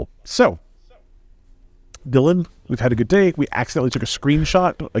Bundle. So, Dylan, we've had a good day. We accidentally took a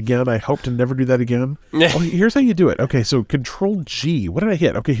screenshot. Again, I hope to never do that again. Oh, here's how you do it. Okay, so Control G. What did I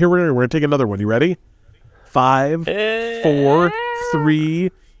hit? Okay, here we're going to take another one. You ready? 5, 4,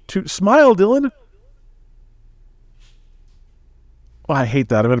 3, 2. Smile, Dylan. Oh, I hate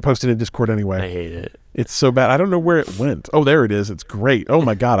that. I'm going to post it in Discord anyway. I hate it. It's so bad. I don't know where it went. Oh, there it is. It's great. Oh,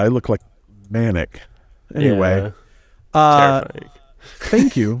 my God. I look like manic. Anyway. Terrifying.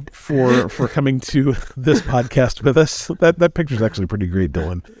 Thank you for coming to this podcast with us. That picture's actually pretty great,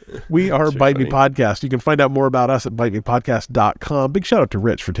 Dylan. We are Bite Me Podcast. You can find out more about us at bitemepodcast.com. Big shout out to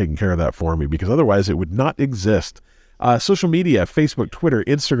Rich for taking care of that for me, because otherwise it would not exist. Social media, Facebook, Twitter,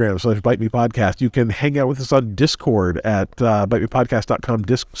 Instagram /Bite Me Podcast. You can hang out with us on Discord at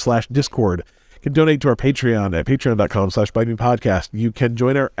bitemepodcast.com/Discord. You can donate to our Patreon at patreon.com/Bite Me Podcast. You can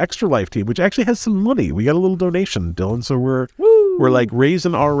join our Extra Life team, which actually has some money. We got a little donation, Dylan, so we're like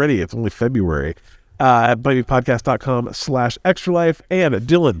raising already. It's only February. At bitemepodcast.com/Extra Life. And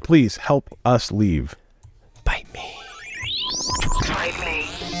Dylan, please help us leave. Bite me. Bite me.